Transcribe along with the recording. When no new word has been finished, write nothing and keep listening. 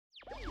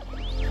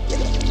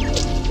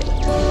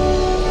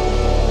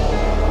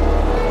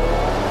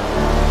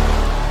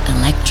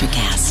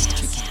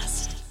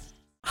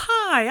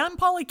Hi, I'm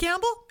Polly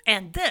Campbell,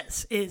 and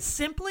this is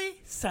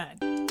Simply Said.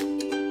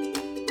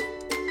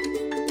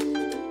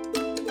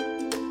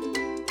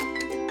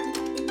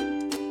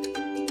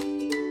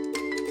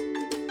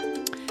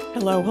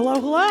 Hello,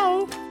 hello,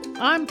 hello.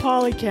 I'm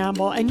Polly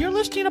Campbell, and you're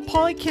listening to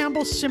Polly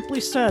Campbell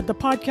Simply Said, the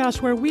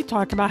podcast where we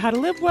talk about how to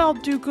live well,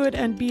 do good,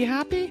 and be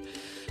happy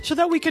so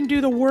that we can do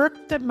the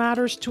work that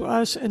matters to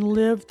us and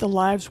live the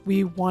lives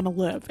we want to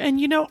live. And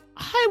you know,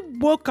 I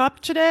woke up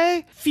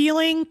today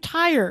feeling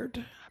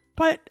tired,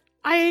 but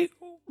I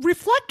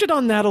reflected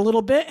on that a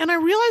little bit and I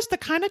realized the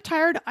kind of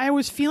tired I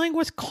was feeling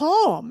was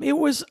calm. It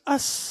was a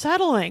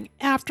settling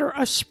after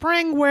a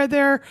spring where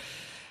there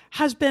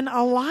has been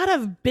a lot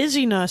of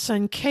busyness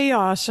and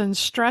chaos and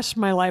stress in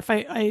my life.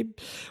 I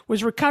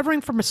was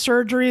recovering from a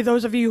surgery.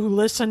 Those of you who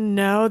listen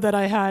know that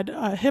I had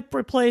a hip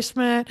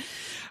replacement.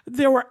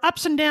 There were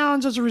ups and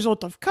downs as a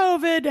result of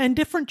COVID and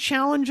different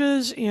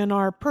challenges in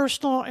our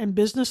personal and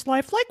business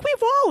life, like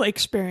we've all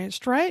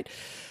experienced, right?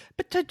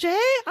 But today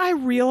I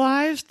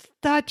realized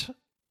that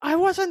I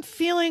wasn't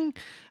feeling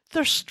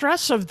the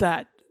stress of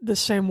that the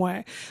same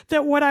way.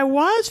 That what I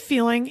was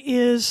feeling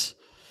is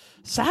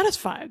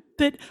satisfied,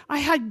 that I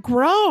had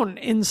grown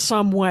in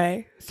some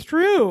way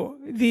through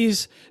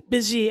these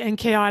busy and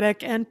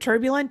chaotic and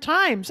turbulent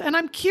times. And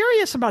I'm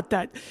curious about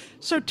that.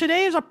 So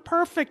today is a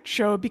perfect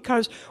show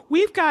because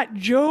we've got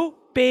Joe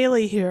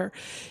Bailey here.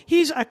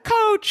 He's a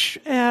coach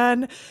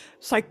and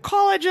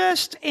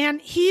psychologist,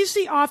 and he's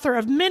the author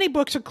of many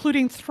books,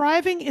 including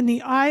Thriving in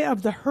the Eye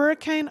of the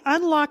Hurricane,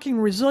 Unlocking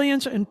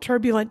Resilience in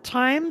Turbulent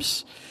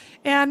Times.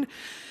 And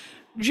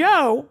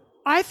Joe,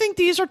 I think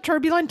these are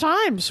turbulent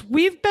times.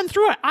 We've been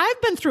through it.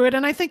 I've been through it,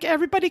 and I think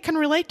everybody can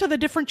relate to the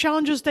different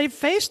challenges they've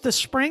faced this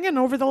spring and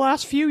over the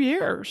last few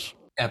years.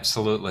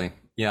 Absolutely.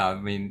 Yeah, I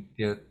mean,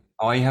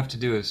 all you have to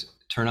do is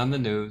turn on the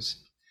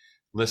news,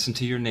 listen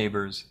to your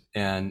neighbors,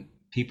 and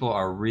people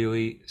are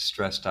really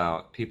stressed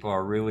out. People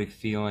are really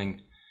feeling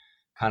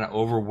kind of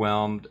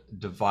overwhelmed,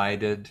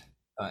 divided,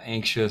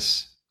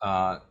 anxious.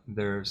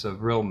 There's a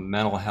real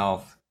mental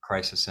health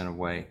crisis in a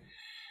way.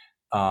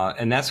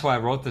 And that's why I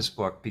wrote this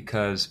book,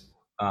 because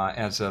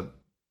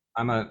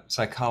I'm a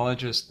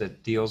psychologist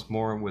that deals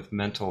more with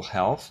mental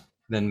health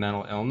than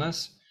mental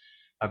illness.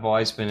 I've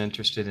always been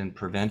interested in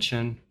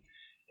prevention,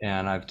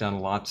 and I've done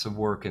lots of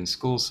work in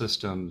school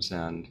systems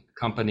and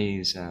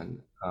companies and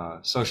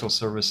social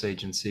service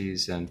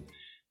agencies and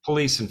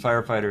police and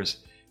firefighters,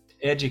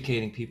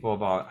 educating people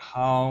about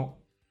how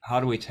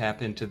do we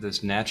tap into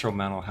this natural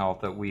mental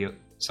health that we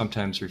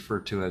sometimes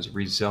refer to as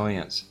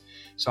resilience.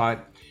 So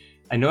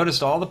I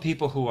noticed all the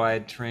people who I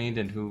had trained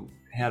and who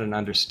had an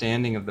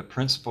understanding of the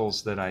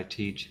principles that I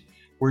teach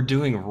were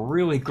doing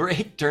really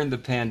great during the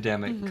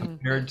pandemic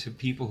compared to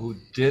people who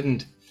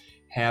didn't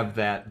have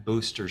that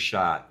booster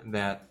shot,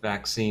 that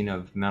vaccine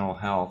of mental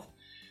health,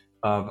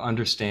 of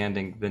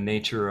understanding the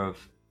nature of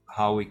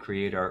how we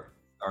create our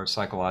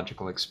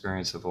psychological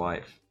experience of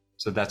life.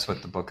 So that's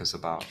what the book is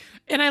about.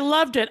 And I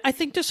loved it. I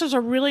think this is a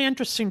really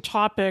interesting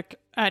topic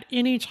at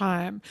any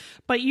time,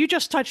 but you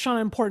just touched on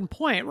an important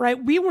point,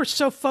 right? We were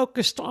so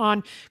focused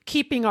on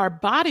keeping our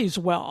bodies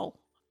well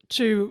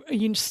to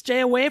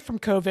stay away from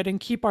COVID and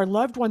keep our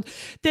loved ones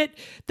that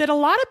a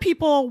lot of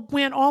people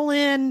went all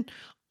in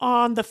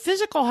on the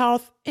physical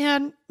health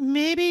and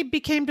maybe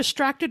became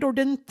distracted or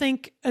didn't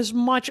think as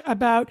much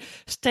about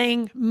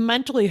staying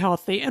mentally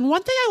healthy. And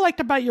one thing I liked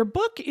about your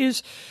book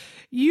is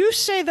you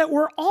say that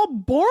we're all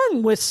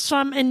born with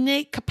some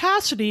innate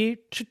capacity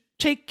to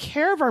take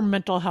care of our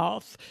mental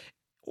health.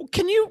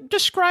 Can you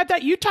describe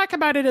that? You talk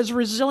about it as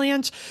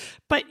resilience,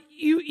 but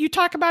you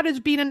talk about it as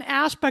being an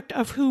aspect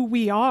of who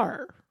we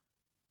are.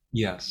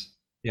 Yes.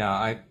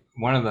 Yeah.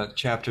 One of the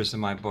chapters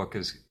in my book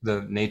is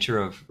the nature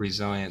of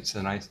resilience.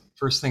 And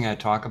first thing I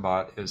talk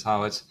about is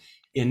how it's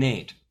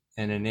innate.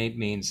 And innate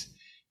means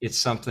it's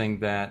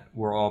something that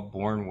we're all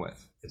born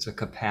with. It's a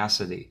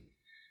capacity.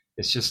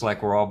 It's just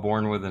like we're all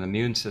born with an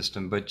immune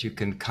system, but you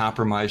can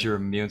compromise your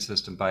immune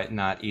system by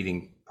not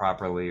eating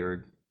properly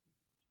or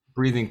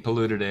breathing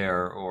polluted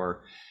air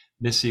or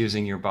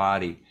misusing your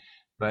body.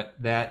 But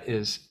that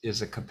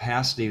is a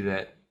capacity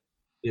that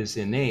is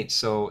innate.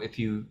 So if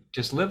you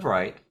just live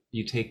right,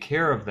 you take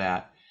care of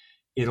that,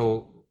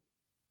 it'll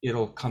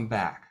come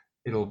back.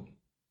 It'll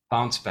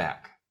bounce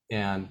back.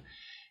 And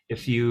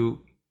if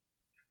you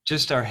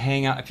just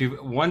if you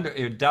wonder,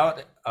 you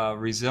doubt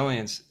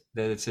resilience,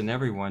 that it's in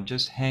everyone,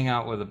 just hang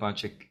out with a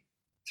bunch of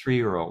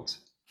 3-year-olds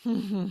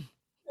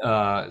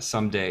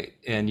someday,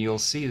 and you'll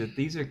see that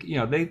these are,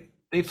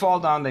 they fall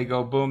down, they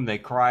go boom, they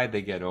cry,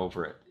 they get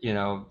over it.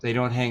 They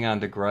don't hang on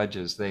to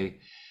grudges.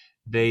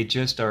 They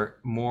just are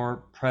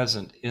more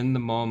present in the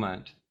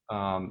moment,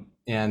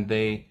 and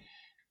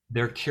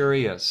they're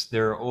curious,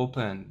 they're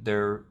open,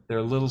 they're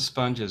little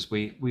sponges.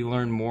 We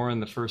learn more in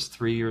the first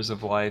 3 years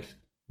of life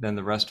than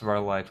the rest of our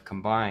life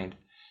combined,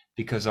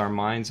 because our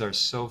minds are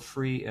so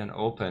free and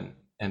open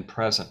and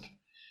present.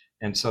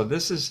 And so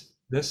this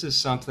is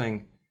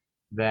something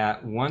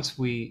that once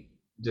we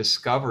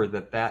discover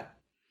that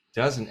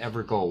doesn't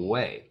ever go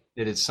away,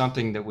 it is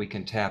something that we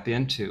can tap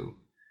into,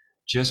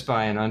 just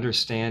by an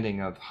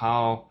understanding of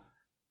how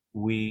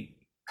we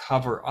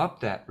cover up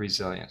that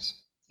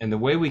resilience. And the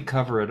way we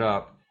cover it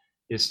up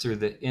is through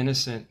the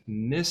innocent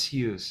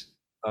misuse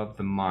of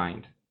the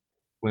mind.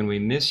 When we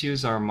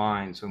misuse our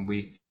minds, when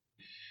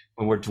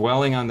we're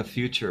dwelling on the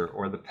future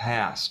or the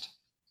past,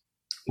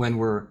 when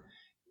we're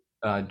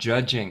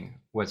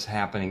judging what's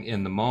happening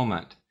in the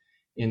moment,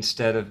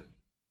 instead of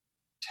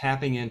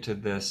tapping into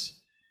this,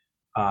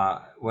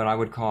 what I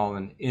would call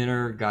an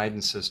inner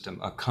guidance system,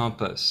 a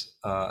compass,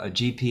 a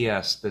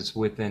GPS that's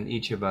within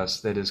each of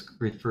us that is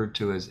referred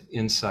to as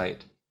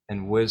insight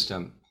and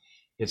wisdom.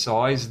 It's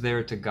always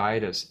there to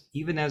guide us,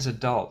 even as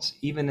adults,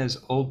 even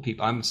as old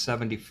people. I'm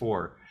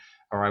 74,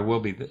 or I will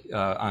be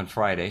on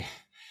Friday.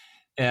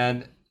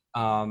 And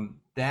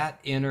that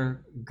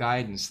inner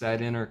guidance,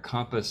 that inner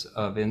compass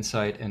of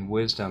insight and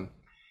wisdom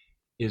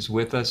is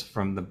with us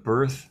from the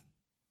birth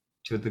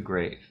to the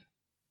grave.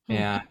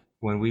 And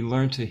when we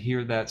learn to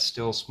hear that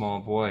still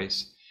small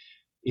voice,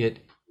 it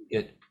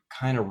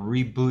kind of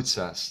reboots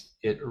us.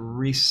 It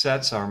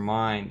resets our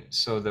mind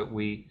so that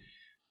we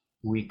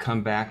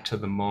come back to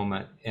the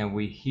moment, and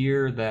we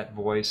hear that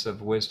voice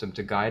of wisdom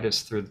to guide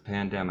us through the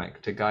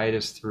pandemic, to guide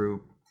us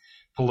through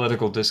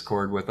political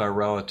discord with our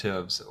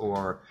relatives,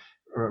 or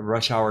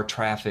rush hour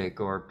traffic,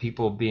 or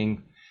people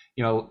being,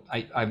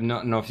 I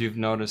don't know if you've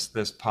noticed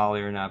this,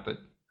 Polly, or not, but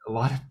a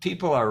lot of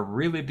people are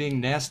really being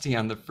nasty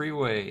on the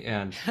freeway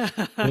and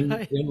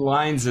in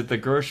lines at the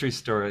grocery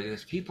store.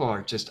 People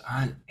are just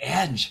on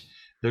edge.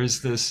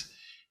 There's this,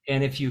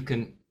 and if you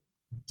can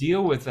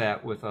deal with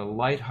that with a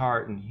light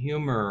heart and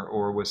humor,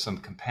 or with some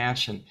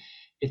compassion,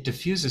 it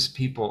diffuses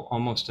people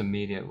almost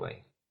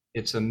immediately.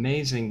 It's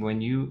amazing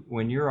when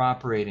you're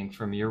operating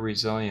from your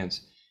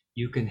resilience,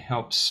 you can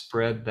help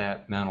spread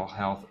that mental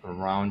health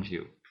around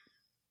you.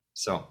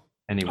 So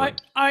anyway,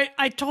 I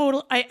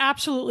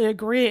absolutely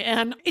agree.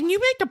 And you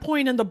make the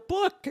point in the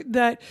book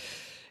that,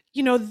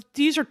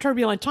 these are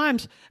turbulent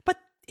times, but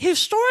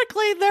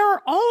historically there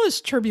are always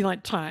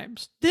turbulent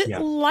times.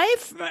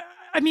 Life,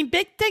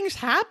 big things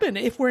happen.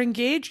 If we're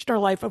engaged in our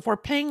life, if we're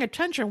paying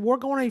attention, we're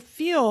going to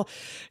feel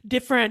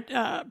different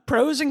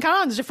pros and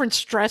cons, different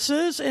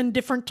stresses, and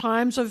different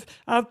times of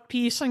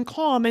peace and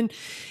calm.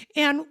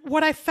 And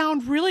what I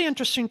found really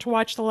interesting to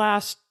watch the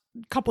last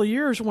couple of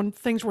years when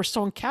things were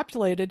so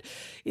encapsulated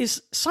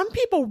is some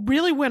people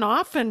really went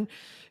off and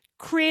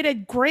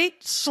created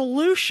great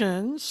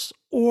solutions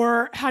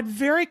or had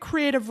very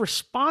creative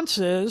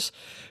responses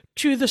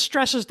to the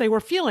stresses they were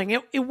feeling.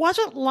 It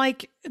wasn't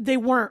like they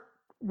weren't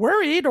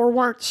worried or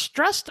weren't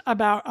stressed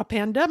about a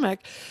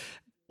pandemic,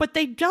 but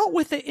they dealt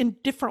with it in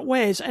different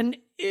ways. And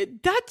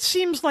that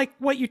seems like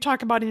what you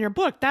talk about in your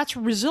book. That's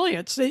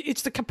resilience.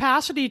 It's the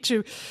capacity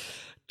to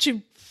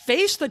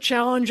face the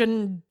challenge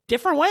in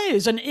different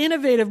ways, and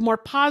innovative, more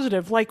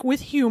positive, like with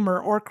humor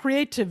or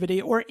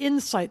creativity or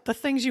insight, the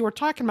things you were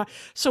talking about,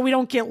 so we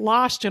don't get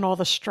lost in all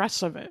the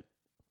stress of it.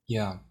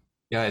 Yeah.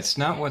 It's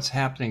not what's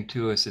happening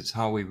to us, it's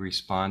how we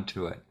respond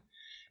to it.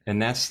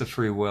 And that's the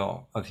free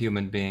will of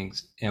human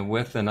beings. And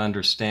with an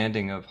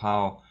understanding of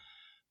how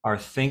our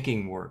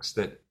thinking works,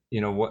 that,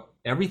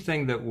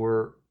 everything that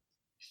we're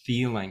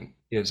feeling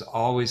is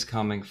always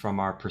coming from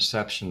our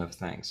perception of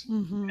things.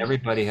 Mm-hmm.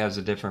 Everybody has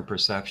a different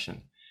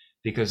perception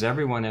because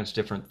everyone has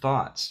different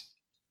thoughts.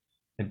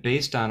 And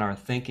based on our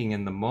thinking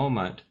in the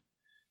moment,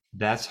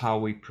 that's how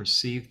we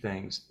perceive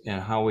things.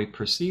 And how we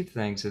perceive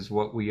things is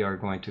what we are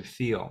going to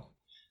feel.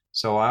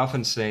 So I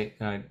often say,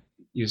 and I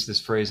use this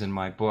phrase in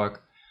my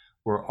book,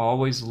 we're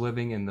always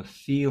living in the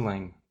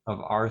feeling of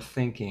our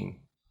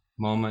thinking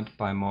moment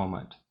by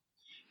moment.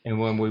 And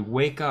when we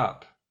wake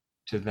up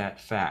to that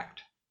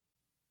fact,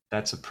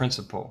 that's a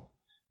principle.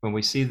 When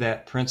we see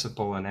that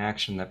principle in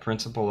action, that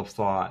principle of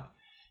thought,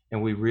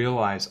 and we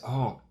realize,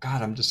 oh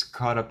God, I'm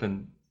caught up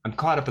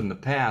in the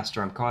past,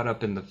 or I'm caught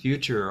up in the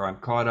future, or I'm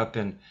caught up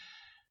in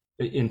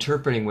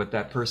interpreting what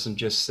that person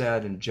just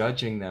said and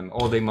judging them.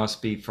 Oh, they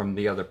must be from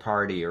the other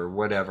party or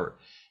whatever.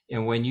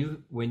 And when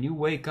you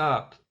wake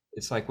up,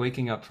 it's like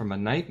waking up from a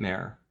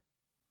nightmare.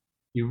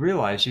 You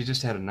realize you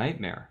just had a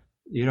nightmare.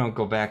 You don't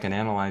go back and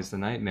analyze the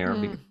nightmare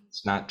because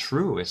it's not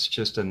true. It's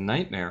just a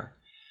nightmare.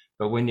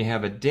 But when you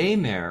have a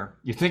daymare,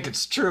 you think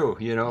it's true,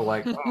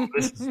 like, oh,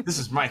 this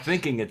is my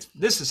thinking.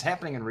 This is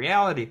happening in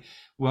reality.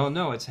 Well,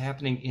 no, it's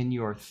happening in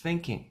your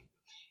thinking.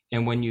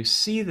 And when you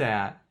see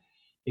that,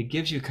 it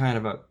gives you kind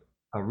of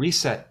a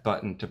reset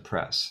button to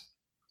press.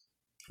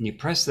 And you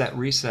press that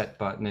reset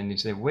button and you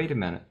say, wait a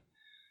minute.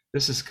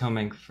 This is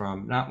coming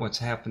from not what's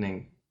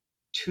happening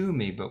to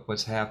me, but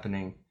what's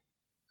happening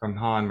from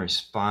how I'm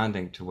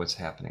responding to what's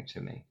happening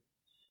to me.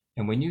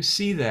 And when you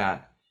see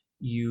that,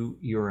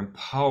 you're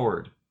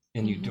empowered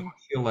and you don't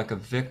feel like a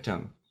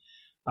victim.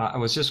 I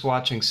was just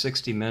watching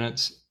 60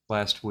 Minutes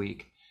last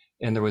week,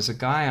 and there was a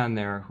guy on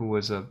there who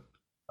was a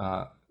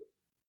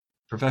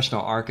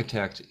professional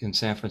architect in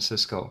San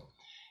Francisco,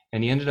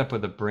 and he ended up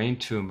with a brain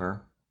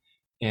tumor.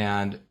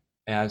 And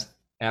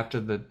after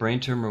the brain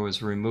tumor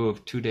was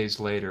removed, 2 days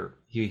later,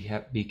 he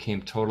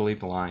became totally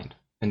blind,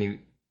 and he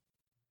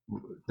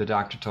the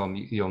doctor told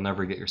him, you'll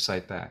never get your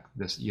sight back.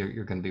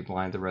 You're going to be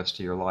blind the rest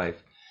of your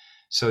life.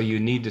 So you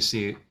need to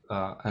see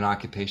an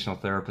occupational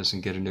therapist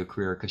and get a new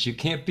career, because you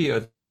can't be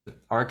an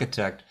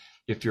architect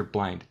if you're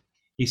blind.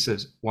 He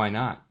says, why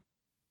not?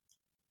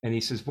 And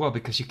he says, well,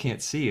 because you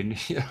can't see. And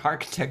an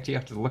architect, you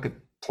have to look at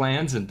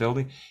plans and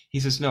building.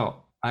 He says,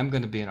 no, I'm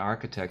going to be an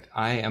architect.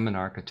 I am an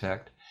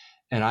architect,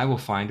 and I will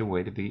find a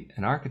way to be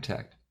an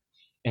architect.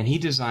 And he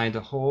designed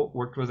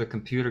worked with a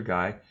computer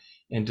guy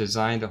and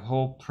designed a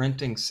whole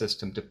printing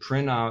system to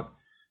print out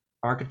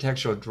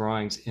architectural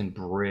drawings in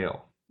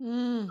Braille.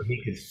 So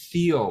he could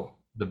feel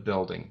the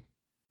building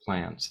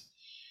plans.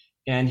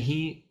 And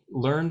he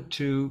learned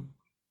to,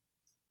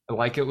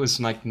 like it was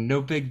like no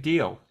big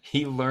deal.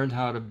 He learned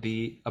how to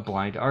be a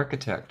blind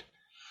architect.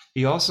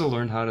 He also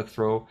learned how to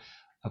throw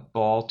a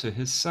ball to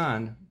his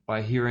son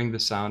by hearing the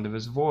sound of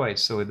his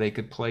voice so they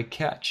could play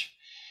catch.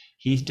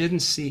 He didn't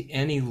see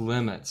any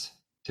limits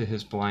to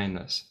his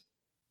blindness.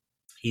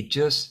 He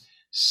just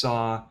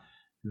saw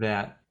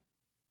that,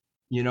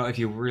 if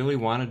you really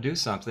want to do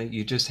something,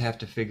 you just have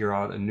to figure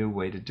out a new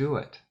way to do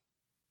it.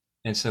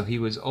 And so he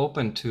was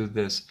open to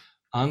this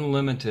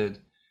unlimited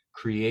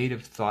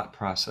creative thought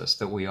process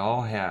that we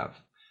all have.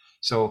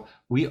 So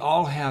we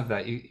all have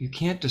that. You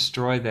can't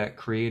destroy that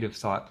creative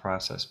thought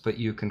process, but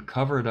you can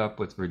cover it up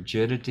with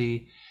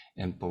rigidity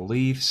and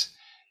beliefs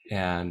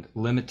and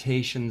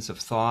limitations of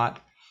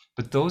thought.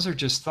 But those are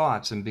just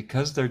thoughts. And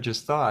because they're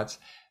just thoughts,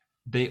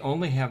 they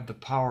only have the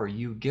power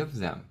you give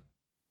them.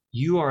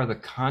 You are the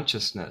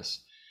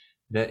consciousness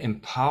that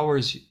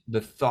empowers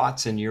the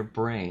thoughts in your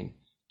brain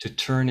to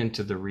turn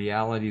into the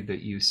reality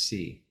that you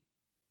see.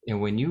 And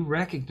when you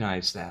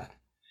recognize that,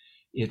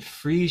 it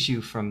frees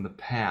you from the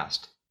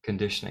past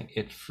conditioning.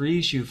 It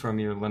frees you from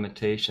your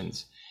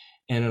limitations,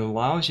 and it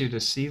allows you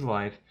to see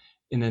life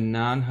in a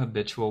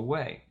non-habitual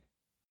way.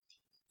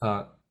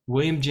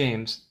 William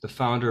James, the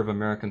founder of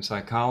American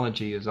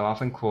psychology, is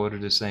often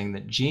quoted as saying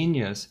that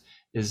genius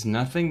is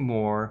nothing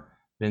more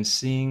than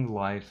seeing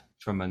life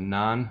from a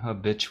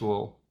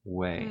non-habitual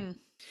way.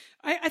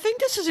 I think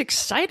this is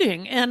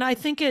exciting, and I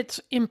think it's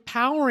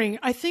empowering.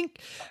 I think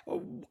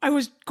I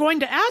was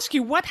going to ask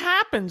you what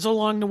happens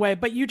along the way,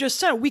 but you just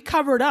said we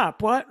covered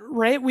up.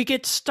 Right? We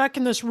get stuck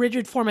in this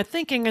rigid form of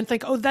thinking and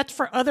think, oh, that's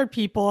for other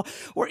people,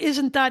 or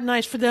isn't that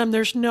nice for them?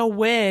 There's no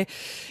way.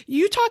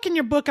 You talk in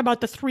your book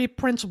about the three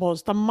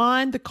principles: the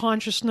mind, the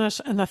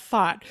consciousness, and the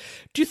thought.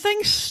 Do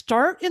things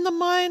start in the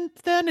mind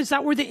then? Is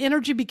that where the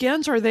energy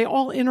begins, or are they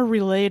all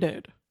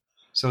interrelated?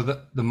 So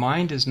the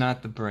mind is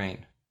not the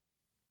brain.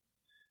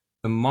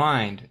 The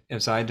mind,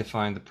 as I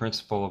define the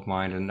principle of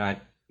mind, and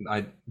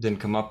I didn't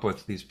come up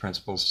with these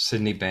principles.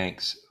 Sydney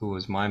Banks, who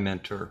was my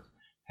mentor,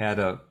 had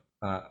a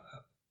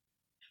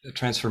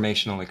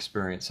transformational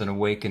experience, an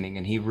awakening,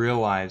 and he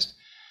realized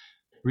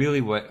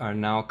really what are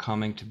now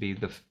coming to be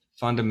the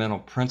fundamental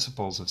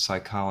principles of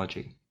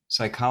psychology.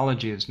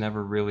 Psychology has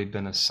never really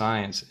been a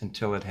science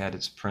until it had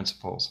its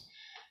principles.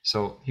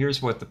 So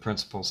here's what the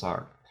principles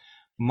are.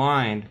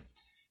 Mind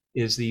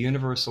is the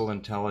universal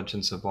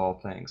intelligence of all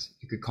things.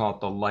 You could call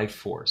it the life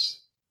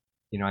force.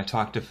 I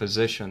talk to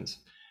physicians.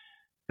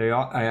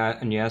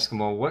 And you ask them,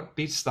 well, what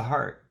beats the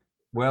heart?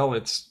 Well,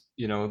 it's,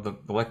 the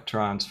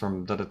electrons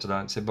from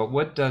da-da-da-da, and say, but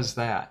what does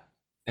that?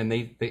 And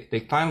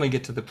they finally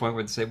get to the point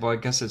where they say, well, I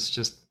guess it's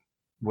just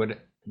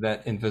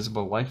that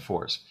invisible life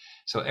force.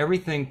 So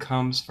everything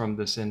comes from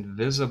this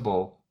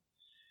invisible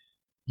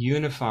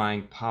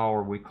unifying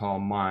power we call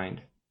mind.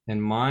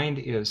 And mind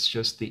is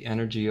just the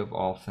energy of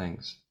all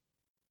things.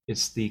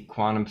 It's the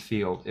quantum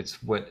field.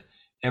 It's what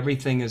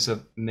everything is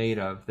made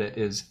of that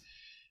is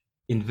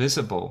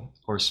invisible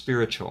or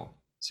spiritual.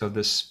 So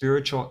the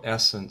spiritual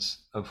essence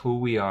of who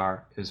we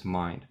are is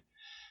mind.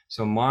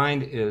 So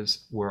mind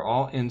is where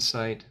all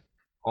insight,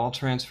 all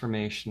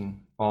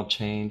transformation, all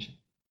change,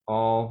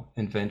 all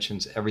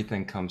inventions,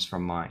 everything comes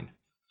from mind.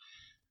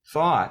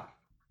 Thought,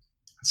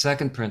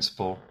 second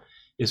principle,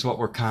 is what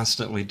we're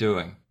constantly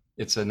doing.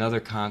 It's another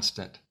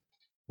constant.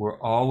 We're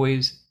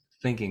always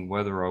thinking,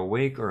 whether we're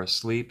awake or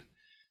asleep.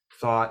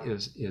 Thought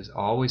is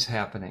always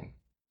happening,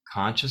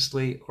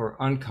 consciously or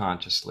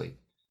unconsciously.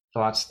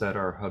 Thoughts that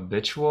are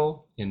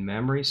habitual in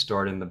memory,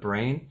 stored in the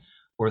brain,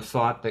 or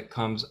thought that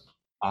comes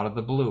out of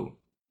the blue.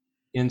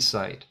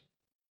 Insight,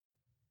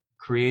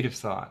 creative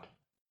thought,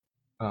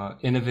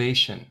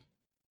 innovation,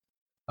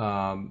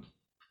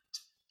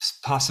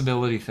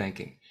 possibility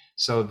thinking.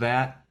 So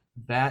that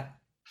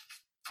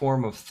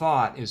form of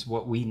thought is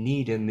what we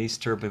need in these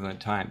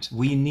turbulent times.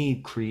 We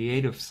need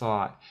creative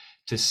thought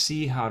to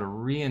see how to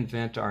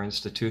reinvent our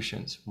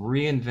institutions,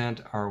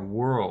 reinvent our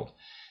world,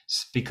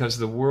 because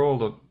the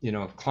world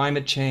of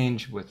climate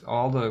change, with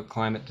all the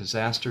climate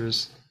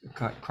disasters,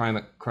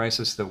 climate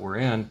crisis that we're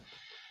in,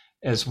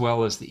 as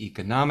well as the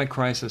economic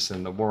crisis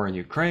and the war in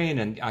Ukraine,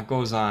 and it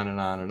goes on and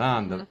on and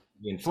on. The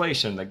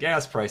inflation, the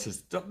gas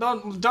prices,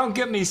 don't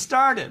get me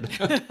started.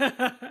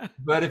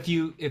 But if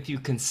you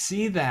can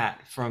see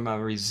that from a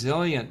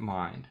resilient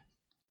mind,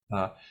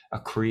 a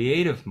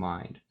creative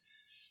mind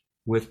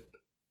with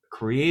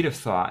creative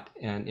thought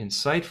and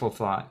insightful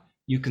thought,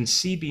 you can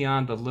see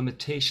beyond the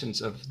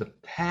limitations of the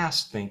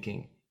past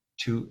thinking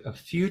to a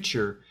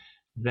future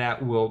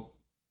that will,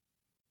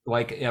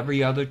 like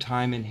every other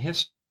time in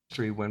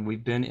history, when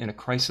we've been in a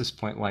crisis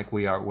point like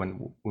we are,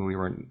 when we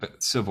were in the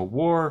Civil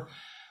War,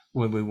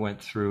 when we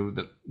went through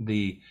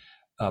the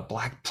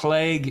Black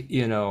Plague,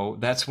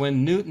 that's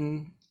when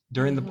Newton,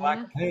 during the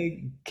Black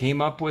Plague,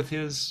 came up with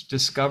his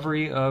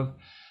discovery of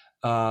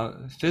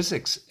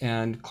physics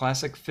and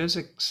classic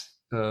physics,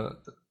 the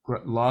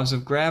laws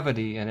of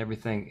gravity and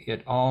everything.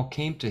 It all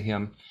came to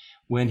him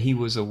when he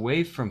was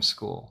away from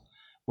school,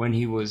 when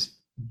he was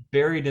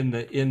buried in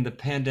the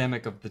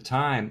pandemic of the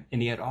time,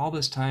 and he had all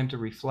this time to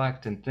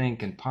reflect and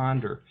think and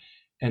ponder.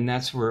 And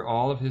that's where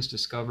all of his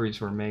discoveries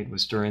were made,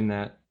 was during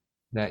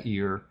that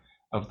year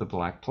of the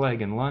Black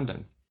Plague in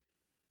London.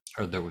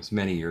 Or there was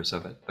many years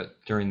of it, but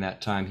during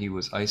that time he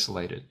was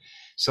isolated.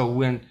 So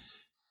when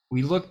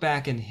we look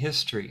back in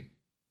history,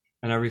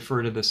 and I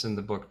refer to this in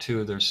the book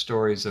too, there's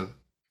stories of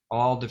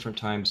all different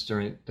times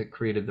that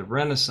created the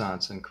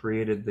Renaissance and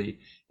created the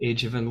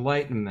Age of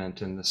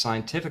Enlightenment and the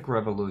Scientific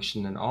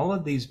Revolution, and all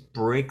of these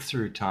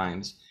breakthrough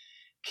times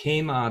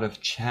came out of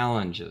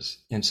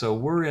challenges. And so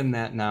we're in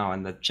that now,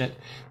 and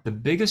the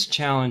biggest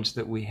challenge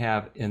that we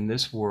have in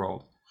this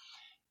world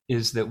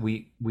is that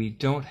we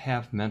don't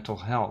have mental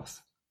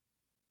health.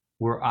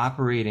 We're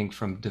operating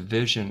from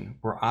division,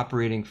 we're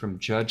operating from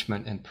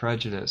judgment and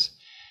prejudice,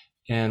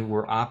 and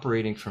we're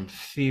operating from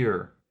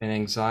fear and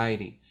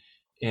anxiety.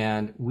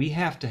 And we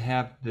have to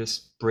have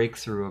this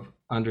breakthrough of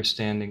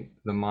understanding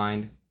the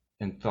mind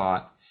and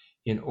thought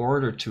in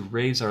order to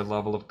raise our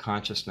level of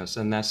consciousness.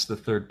 And that's the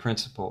third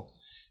principle.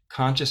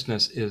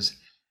 Consciousness is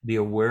the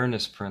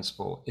awareness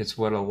principle. It's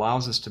what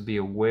allows us to be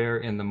aware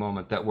in the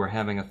moment that we're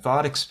having a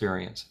thought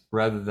experience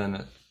rather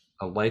than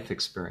a life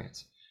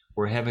experience.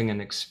 We're having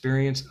an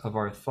experience of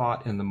our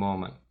thought in the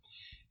moment.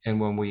 And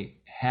when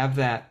we have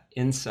that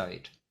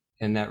insight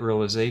and that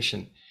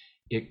realization,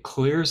 it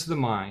clears the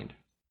mind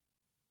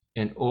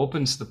and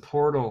opens the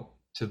portal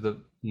to the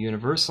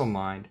universal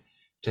mind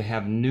to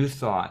have new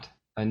thought,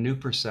 a new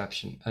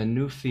perception, a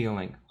new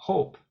feeling,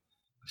 hope,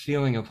 a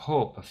feeling of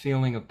hope, a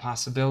feeling of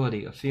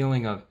possibility, a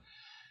feeling of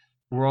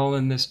we're all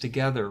in this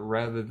together,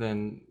 rather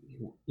than,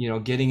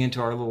 getting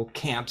into our little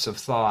camps of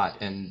thought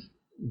and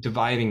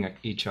dividing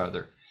each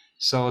other.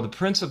 So the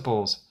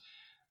principles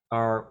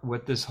are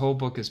what this whole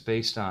book is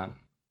based on.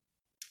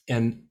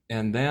 And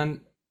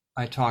then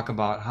I talk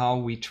about how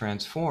we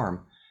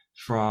transform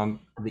from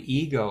the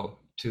ego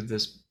to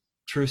this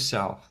true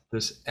self,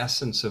 this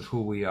essence of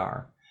who we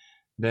are,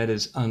 that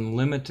is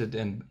unlimited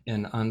and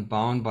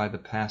unbound by the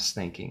past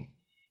thinking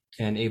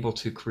and able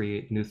to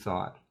create new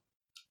thought.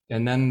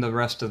 And then the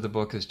rest of the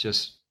book is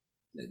just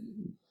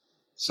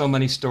so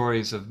many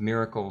stories of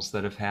miracles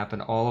that have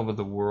happened all over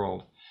the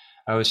world.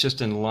 I was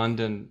just in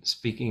London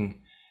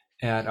speaking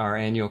at our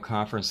annual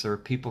conference. There are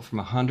people from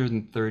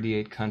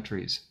 138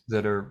 countries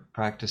that are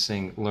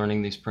practicing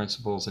learning these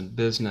principles in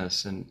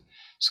business and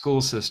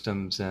school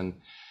systems and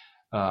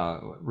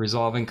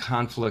resolving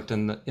conflict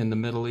in the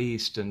Middle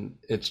East. And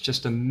it's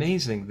just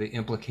amazing the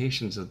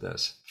implications of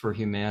this for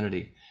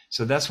humanity.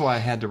 So that's why I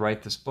had to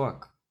write this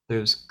book.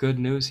 There's good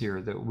news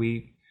here that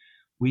we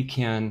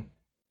can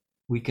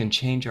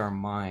change our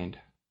mind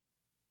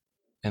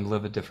and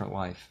live a different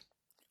life.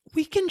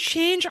 We can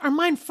change our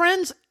mind.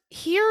 Friends,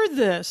 hear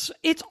this.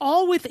 It's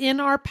all within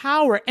our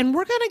power. And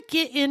we're going to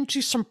get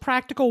into some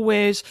practical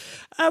ways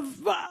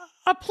of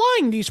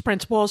applying these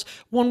principles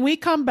when we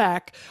come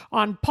back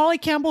on Polly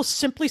Campbell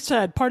Simply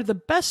Said, part of the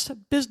Best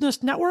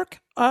Business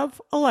Network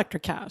of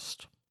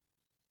Electrocast.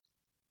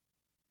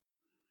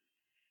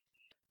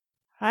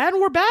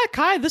 And we're back.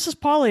 Hi, this is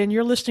Polly, and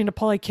you're listening to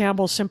Polly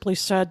Campbell Simply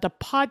Said, the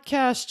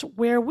podcast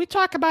where we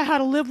talk about how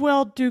to live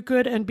well, do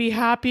good, and be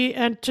happy.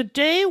 And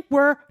today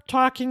we're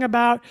talking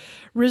about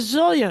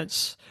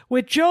resilience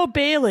with Joe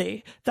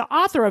Bailey, the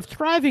author of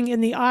Thriving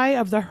in the Eye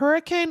of the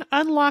Hurricane,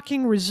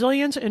 Unlocking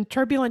Resilience in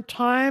Turbulent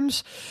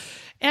Times.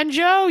 And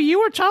Joe, you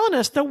were telling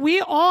us that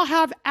we all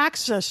have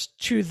access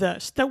to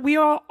this, that we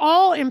are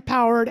all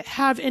empowered,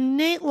 have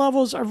innate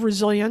levels of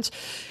resilience.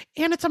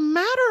 And it's a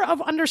matter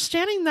of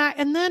understanding that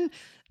and then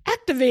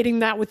activating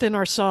that within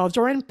ourselves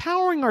or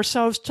empowering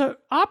ourselves to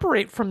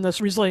operate from this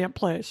resilient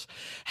place.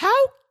 How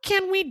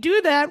can we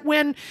do that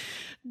when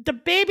the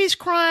baby's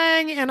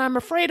crying and I'm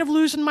afraid of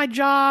losing my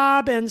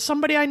job and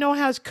somebody I know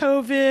has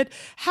COVID?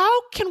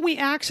 How can we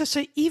access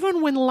it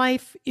even when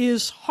life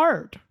is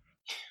hard?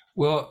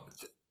 Well,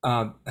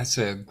 that's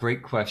a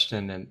great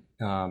question.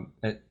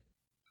 And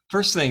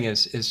first thing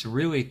is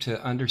really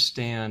to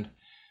understand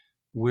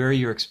where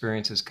your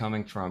experience is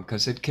coming from,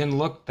 because it can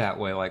look that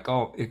way, like,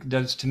 oh, it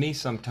does to me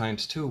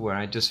sometimes too, where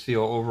I just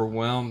feel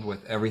overwhelmed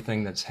with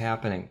everything that's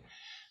happening.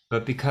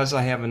 But because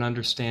I have an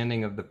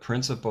understanding of the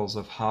principles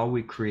of how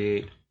we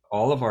create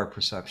all of our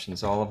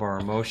perceptions, all of our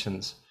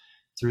emotions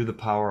through the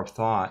power of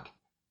thought,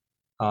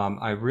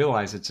 I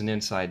realize it's an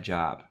inside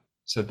job.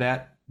 So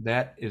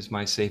that is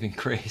my saving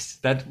grace.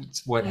 That's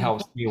what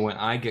helps me when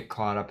I get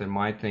caught up in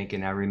my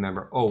thinking. I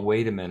remember, oh,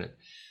 wait a minute.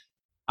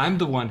 I'm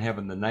the one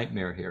having the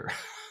nightmare here.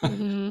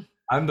 Mm-hmm.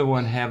 I'm the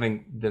one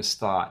having this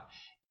thought.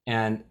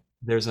 And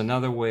there's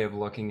another way of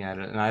looking at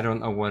it, and I don't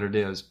know what it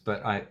is,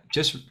 but I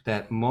just,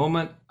 that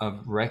moment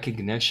of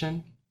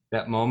recognition,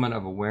 that moment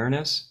of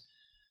awareness,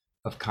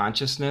 of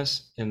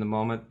consciousness, in the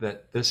moment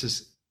that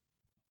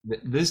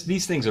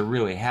these things are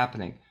really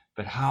happening,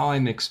 but how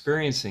I'm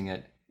experiencing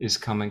it is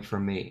coming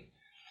from me.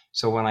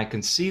 So when I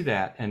can see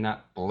that and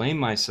not blame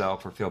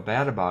myself or feel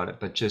bad about it,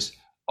 but just,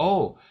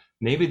 oh,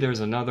 maybe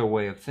there's another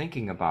way of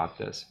thinking about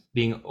this,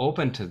 being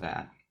open to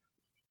that,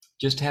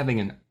 just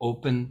having an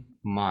open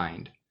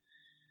mind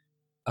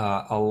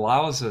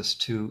allows us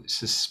to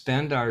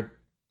suspend our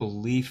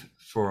belief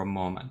for a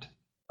moment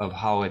of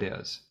how it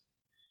is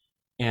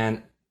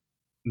and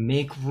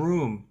make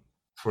room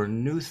for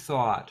new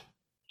thought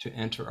to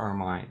enter our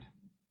mind.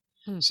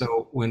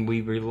 So when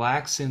we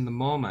relax in the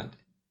moment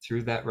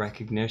through that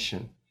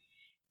recognition,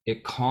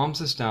 it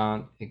calms us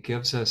down, it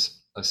gives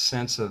us a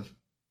sense of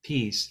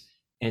peace,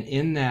 and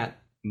in that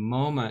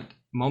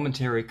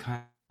momentary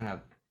kind of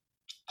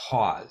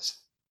pause,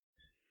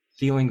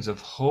 feelings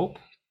of hope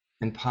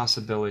and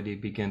possibility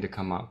begin to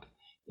come up.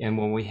 And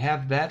when we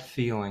have that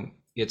feeling,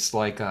 it's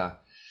like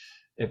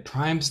it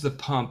primes the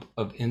pump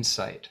of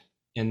insight.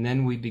 And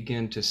then we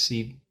begin to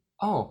see,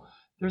 oh,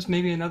 there's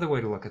maybe another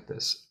way to look at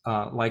this.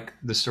 Like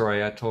the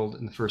story I told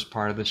in the first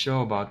part of the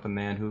show about the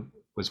man who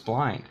was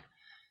blind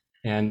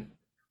and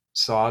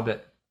saw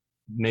that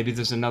maybe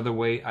there's another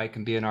way I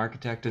can be an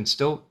architect and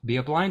still be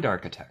a blind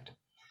architect,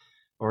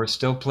 or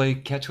still play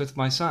catch with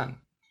my son.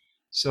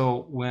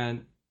 So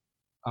when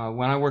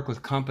I work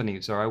with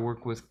companies, or I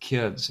work with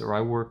kids, or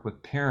I work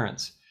with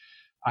parents,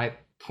 I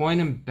point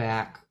them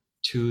back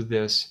to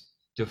this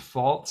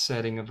default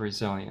setting of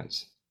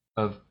resilience,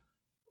 of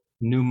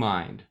new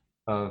mind,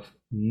 of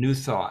new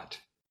thought,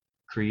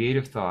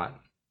 creative thought,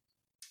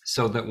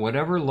 so that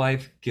whatever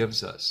life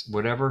gives us,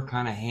 whatever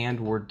kind of hand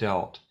we're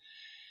dealt,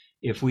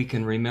 if we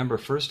can remember,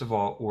 first of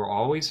all, we're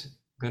always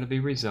going to be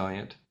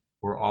resilient,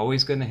 we're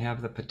always going to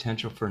have the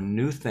potential for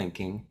new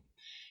thinking,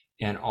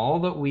 and all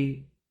that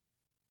we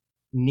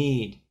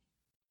need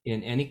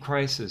in any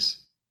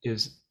crisis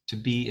is to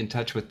be in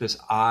touch with this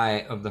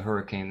eye of the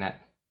hurricane,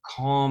 that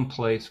calm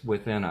place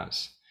within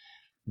us.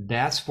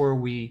 That's where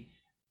we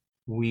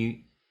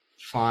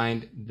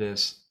find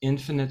this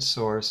infinite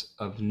source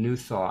of new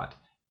thought,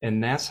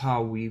 and that's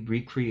how we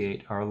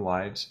recreate our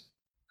lives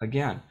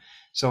again.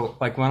 So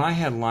like when I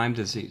had Lyme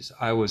disease,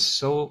 I was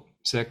so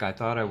sick, I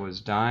thought I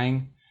was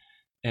dying,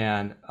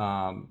 and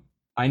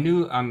I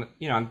knew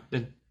I've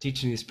been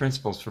teaching these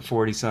principles for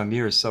 40 some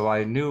years, so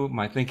I knew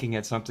my thinking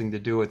had something to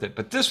do with it.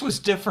 But this was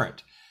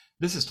different.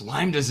 This is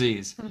Lyme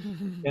disease,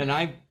 and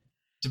I'm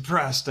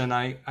depressed, and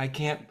I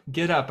can't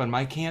get up, and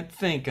I can't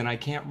think, and I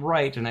can't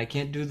write, and I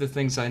can't do the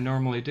things I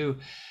normally do.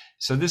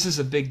 So this is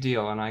a big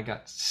deal, and I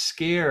got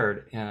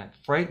scared and I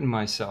frightened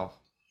myself.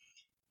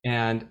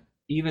 And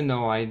even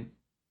though I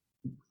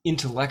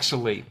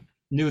intellectually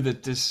knew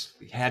that this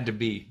had to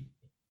be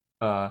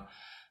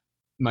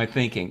my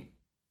thinking,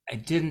 I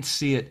didn't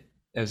see it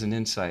as an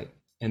insight.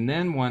 And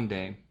then one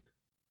day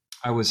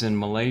I was in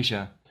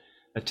Malaysia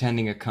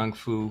attending a Kung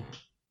Fu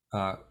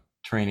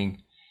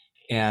training,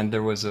 and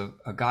there was a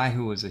guy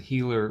who was a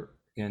healer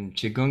in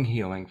Qigong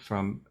healing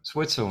from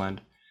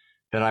Switzerland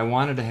that I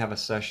wanted to have a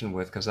session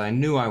with because I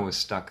knew I was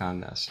stuck on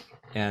this.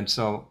 And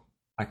so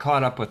I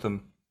caught up with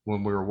him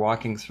when we were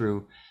walking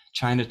through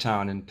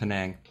Chinatown in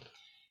Penang.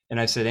 And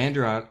I said,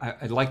 Andrew,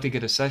 I'd like to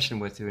get a session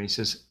with you. And he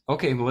says,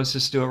 okay, well, let's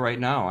just do it right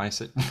now. I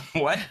said,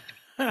 what?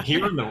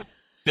 Here in the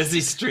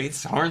busy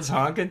streets, horns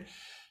honking?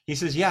 He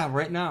says, yeah,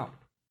 right now.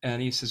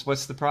 And he says,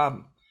 what's the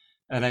problem?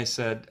 And I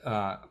said,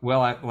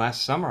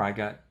 last summer I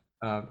got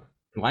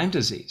Lyme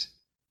disease.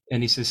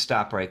 And he says,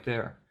 stop right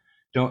there.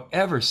 Don't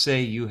ever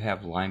say you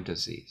have Lyme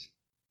disease.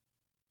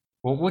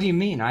 Well, what do you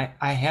mean? I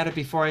had it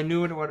before I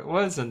knew what it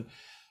was. And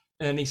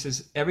he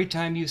says, every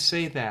time you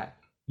say that,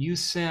 you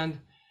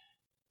send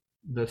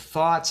the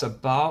thoughts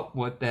about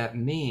what that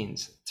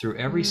means through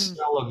every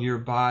cell of your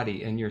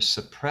body, and you're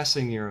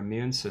suppressing your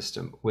immune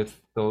system with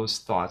those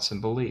thoughts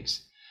and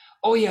beliefs.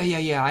 Oh,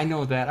 yeah, I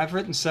know that. I've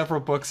written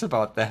several books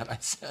about that. I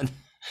said,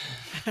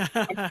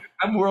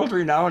 I'm world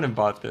renowned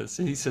about this.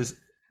 And he says,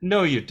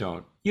 no, you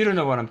don't. You don't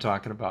know what I'm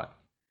talking about.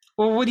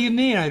 Well, what do you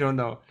mean I don't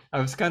know? I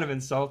was kind of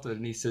insulted.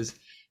 And he says,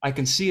 I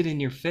can see it in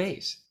your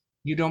face.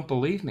 You don't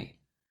believe me.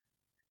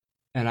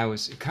 And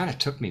it kind of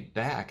took me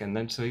back. And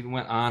then so he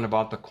went on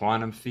about the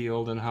quantum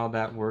field and how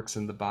that works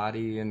in the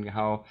body, and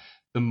how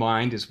the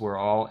mind is where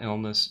all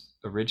illness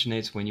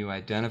originates. When you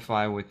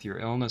identify with your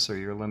illness or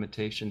your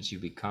limitations, you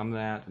become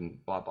that,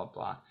 and blah, blah,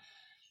 blah.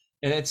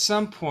 And at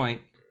some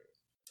point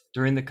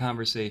during the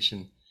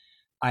conversation,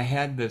 I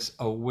had this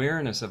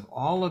awareness of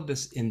all of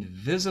this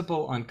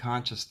invisible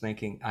unconscious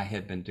thinking I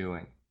had been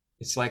doing.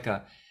 It's like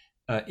a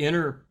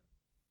inner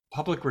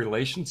public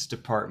relations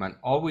department,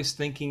 always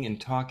thinking and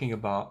talking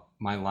about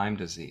my Lyme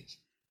disease.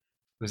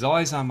 It was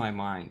always on my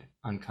mind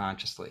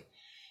unconsciously.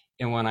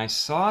 And when I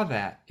saw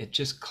that, it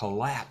just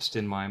collapsed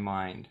in my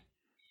mind.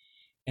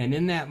 And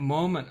in that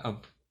moment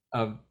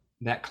of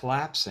that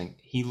collapsing,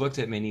 he looked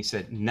at me and he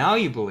said, "Now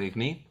you believe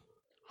me."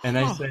 And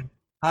I Huh. said,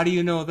 "How do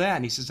you know that?"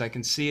 And he says, "I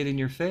can see it in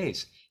your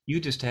face. You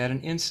just had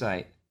an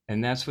insight,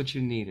 and that's what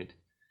you needed.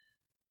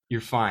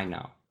 You're fine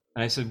now."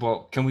 And I said,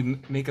 "Well, can we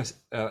make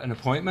an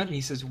appointment?" And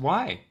he says,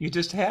 "Why? You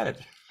just had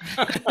it."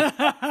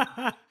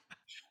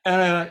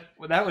 And I thought,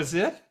 well, that was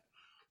it.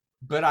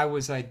 But I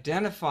was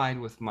identified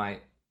with my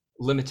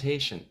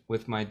limitation,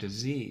 with my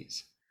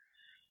disease.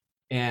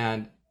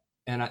 And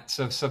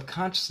so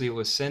subconsciously it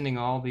was sending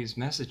all these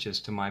messages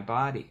to my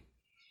body.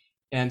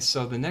 And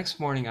so the next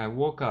morning I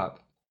woke up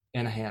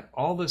and I had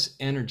all this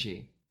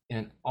energy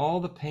and all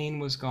the pain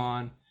was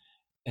gone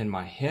and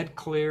my head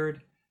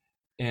cleared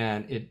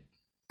and it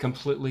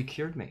completely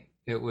cured me.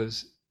 It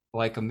was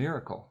like a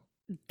miracle.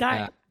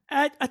 That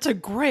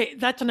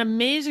that's an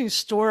amazing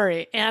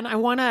story. And I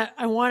want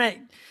to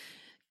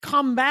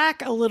come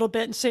back a little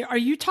bit and say, are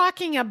you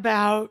talking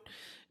about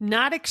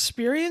not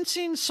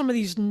experiencing some of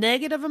these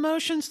negative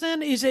emotions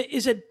then? Is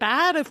it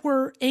bad if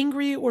we're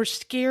angry or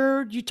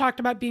scared? You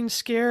talked about being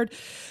scared.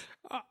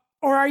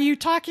 Or are you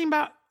talking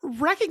about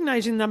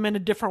recognizing them in a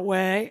different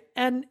way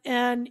and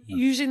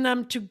using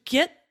them to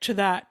get to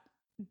that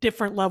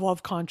different level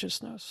of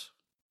consciousness?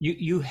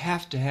 You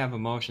have to have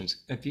emotions.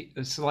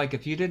 It's like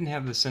if you didn't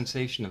have the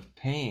sensation of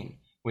pain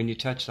when you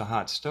touch the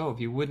hot stove,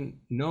 you wouldn't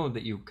know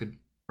that you could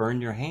burn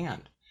your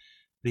hand.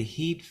 The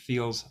heat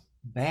feels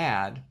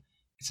bad.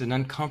 It's an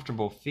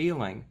uncomfortable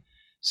feeling.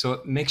 So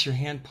it makes your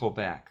hand pull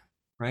back,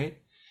 right?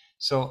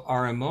 So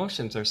our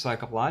emotions, our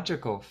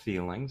psychological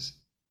feelings,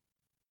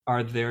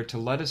 are there to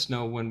let us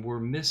know when we're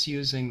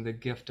misusing the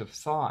gift of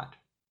thought.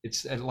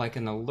 It's like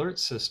an alert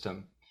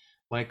system,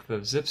 like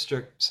the zip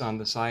strips on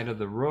the side of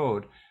the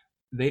road.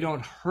 They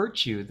don't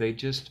hurt you. They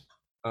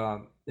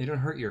don't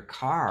hurt your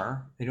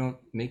car. They don't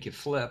make you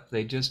flip.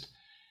 They just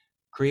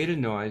create a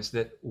noise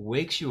that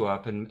wakes you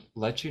up and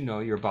lets you know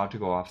you're about to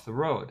go off the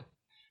road.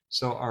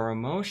 So our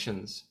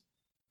emotions,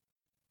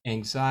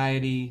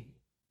 anxiety,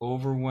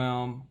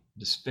 overwhelm,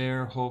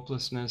 despair,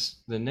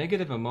 hopelessness, the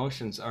negative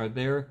emotions are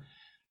there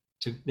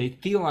they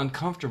feel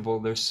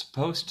uncomfortable. They're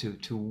supposed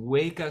to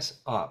wake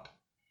us up,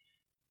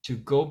 to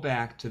go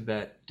back to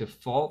that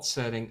default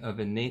setting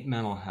of innate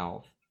mental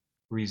health,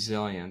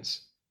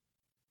 resilience,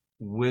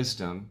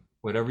 wisdom,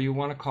 whatever you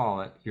want to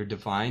call it, your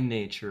divine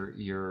nature,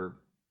 your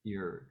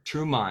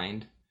true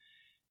mind,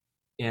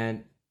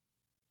 and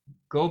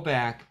go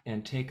back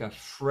and take a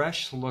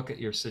fresh look at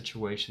your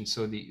situation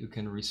so that you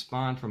can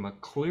respond from a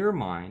clear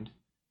mind,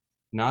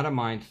 not a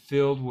mind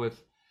filled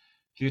with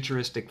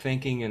futuristic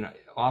thinking and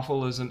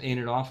awefulism, ain't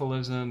it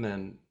awefulism,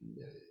 and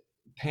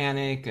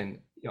panic, and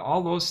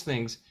all those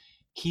things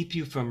keep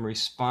you from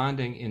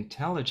responding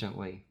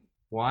intelligently,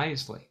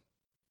 wisely.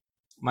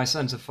 My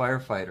son's a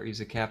firefighter. He's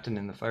a captain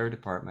in the fire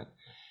department.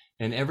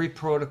 And every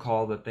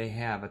protocol that they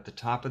have at the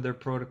top of their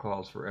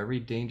protocols for every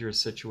dangerous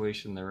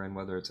situation they're in,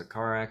 whether it's a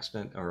car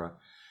accident or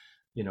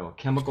a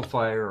chemical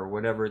fire or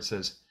whatever, it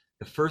says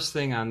the first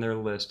thing on their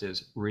list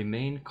is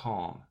remain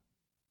calm.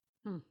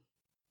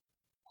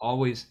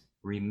 Always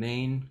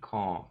remain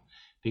calm.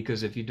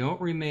 Because if you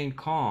don't remain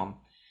calm,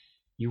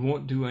 you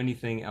won't do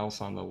anything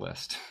else on the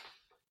list.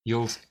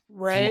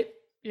 Right.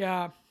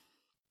 Yeah.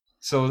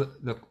 So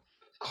the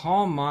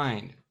calm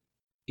mind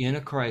in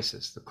a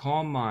crisis, the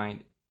calm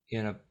mind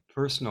in a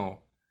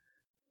personal,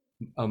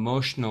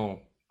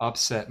 emotional,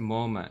 upset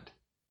moment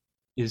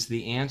is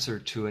the answer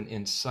to an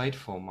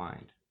insightful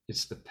mind.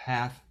 It's the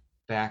path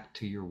back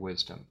to your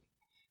wisdom.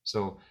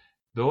 So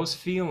those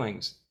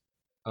feelings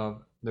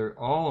they're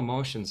all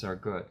emotions are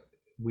good.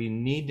 We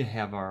need to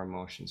have our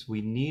emotions.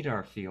 We need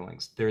our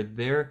feelings. They're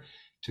there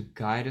to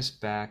guide us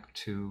back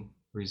to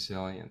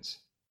resilience.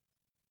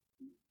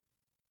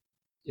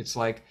 It's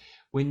like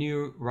when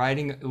you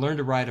learn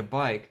to ride a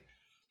bike,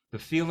 the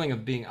feeling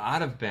of being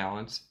out of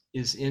balance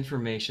is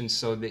information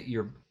so that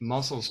your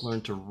muscles learn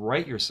to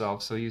right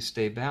yourself so you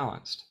stay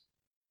balanced.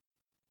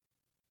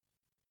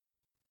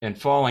 And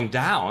falling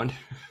down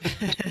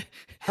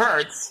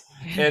hurts.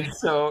 And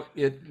so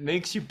it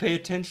makes you pay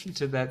attention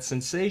to that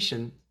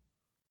sensation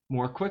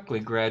more quickly,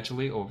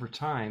 gradually over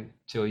time,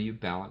 till you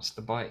balance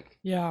the bike.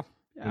 Yeah.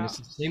 And it's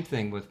the same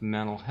thing with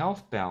mental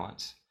health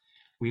balance.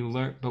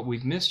 But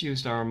we've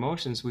misused our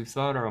emotions. We've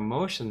thought our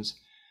emotions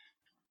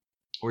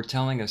were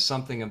telling us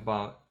something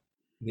about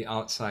the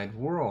outside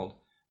world,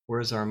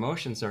 whereas our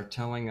emotions are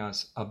telling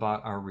us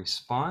about our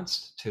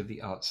response to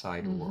the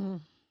outside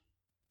world.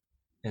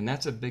 And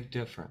that's a big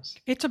difference.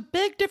 It's a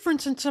big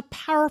difference. It's a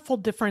powerful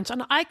difference.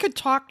 And I could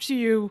talk to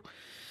you.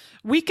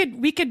 We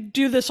could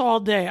do this all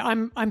day.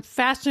 I'm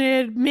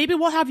fascinated. Maybe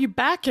we'll have you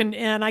back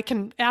and I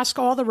can ask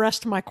all the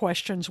rest of my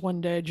questions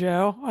one day,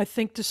 Joe. I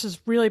think this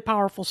is really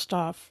powerful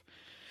stuff.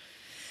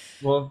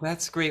 Well,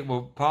 that's great.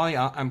 Well, Polly,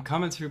 I'm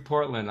coming through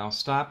Portland. I'll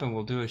stop and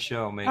we'll do a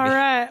show maybe. All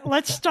right,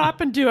 let's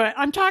stop and do it.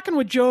 I'm talking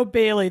with Joe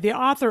Bailey, the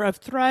author of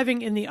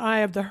Thriving in the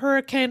Eye of the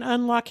Hurricane,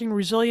 Unlocking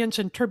Resilience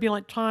in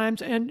Turbulent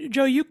Times. And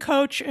Joe, you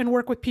coach and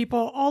work with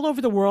people all over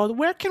the world.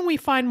 Where can we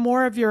find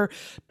more of your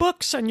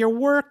books and your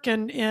work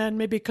and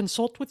maybe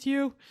consult with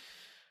you?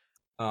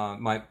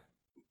 My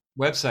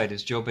website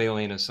is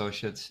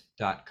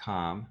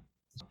joebaileyhandassociates.com.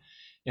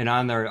 And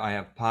on there, I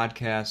have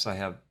podcasts. I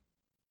have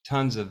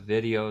tons of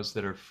videos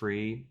that are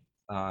free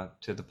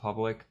to the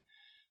public.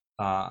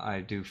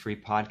 I do free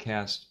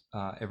podcasts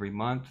every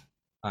month.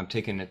 I'm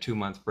taking a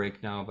 2-month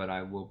break now, but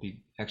I will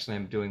be, actually,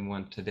 I'm doing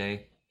one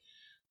today.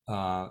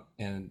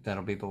 And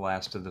that'll be the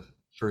last of the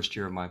first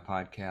year of my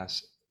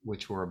podcasts,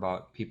 which were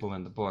about people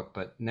in the book.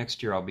 But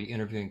next year, I'll be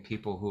interviewing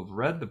people who have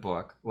read the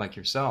book, like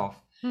yourself,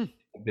 have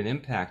been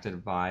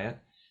impacted by it.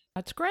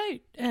 That's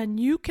great. And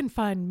you can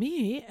find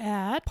me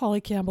at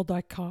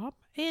pollycampbell.com.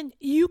 And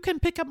you can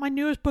pick up my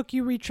newest book,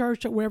 You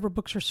Recharged, at wherever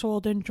books are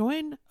sold, and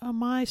join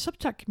my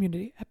Substack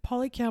community at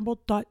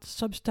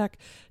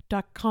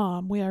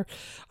pollycampbell.substack.com, where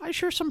I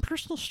share some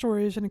personal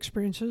stories and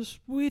experiences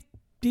with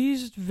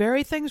these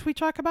very things we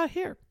talk about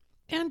here.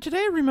 And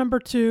today, remember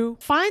to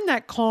find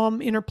that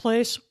calm inner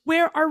place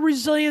where our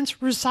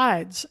resilience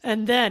resides,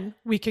 and then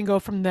we can go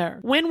from there.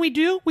 When we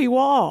do, we will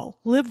all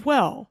live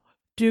well,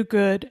 do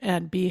good,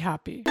 and be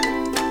happy.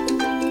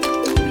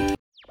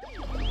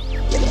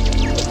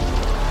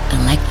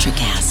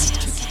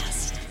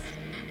 Electricast.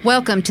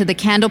 Welcome to the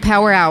Candle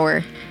Power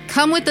Hour.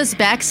 Come with us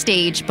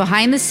backstage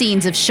behind the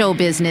scenes of show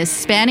business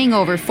spanning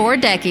over 4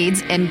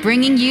 decades and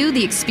bringing you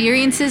the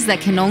experiences that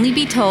can only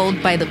be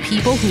told by the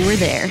people who were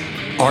there.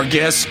 Our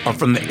guests are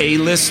from the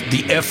A-list,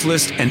 the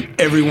F-list, and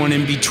everyone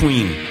in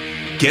between.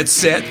 Get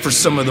set for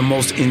some of the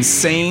most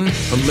insane,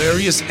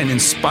 hilarious, and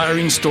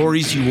inspiring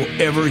stories you will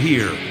ever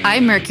hear.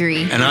 I'm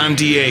Mercury. And I'm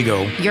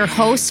Diego. Your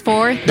hosts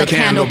for the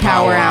Candle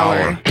Power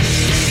Hour.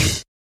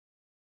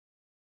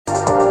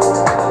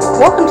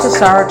 Welcome to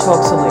Sarah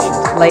Talk Solutions.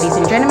 Ladies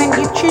and gentlemen,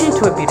 you've tuned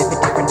into a bit of a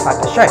different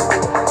type of show.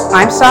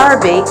 I'm Sarah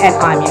B and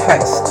I'm your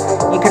host.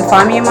 You can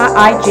find me on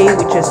my IG,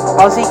 which is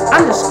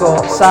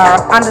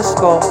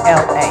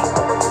Aussie_Sarah_LA.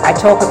 I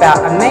talk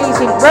about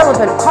amazing,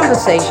 relevant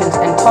conversations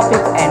and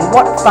topics and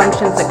what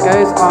functions that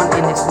goes on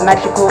in this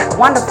magical,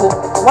 wonderful,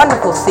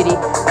 wonderful city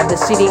of the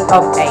City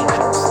of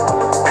Angels.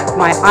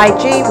 My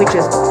IG, which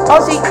is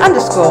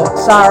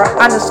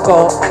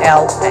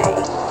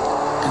Aussie_Sarah_LA.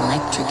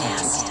 Electricast.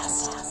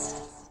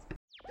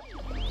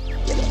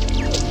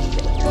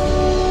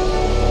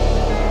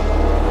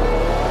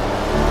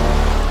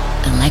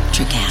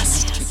 Electricast.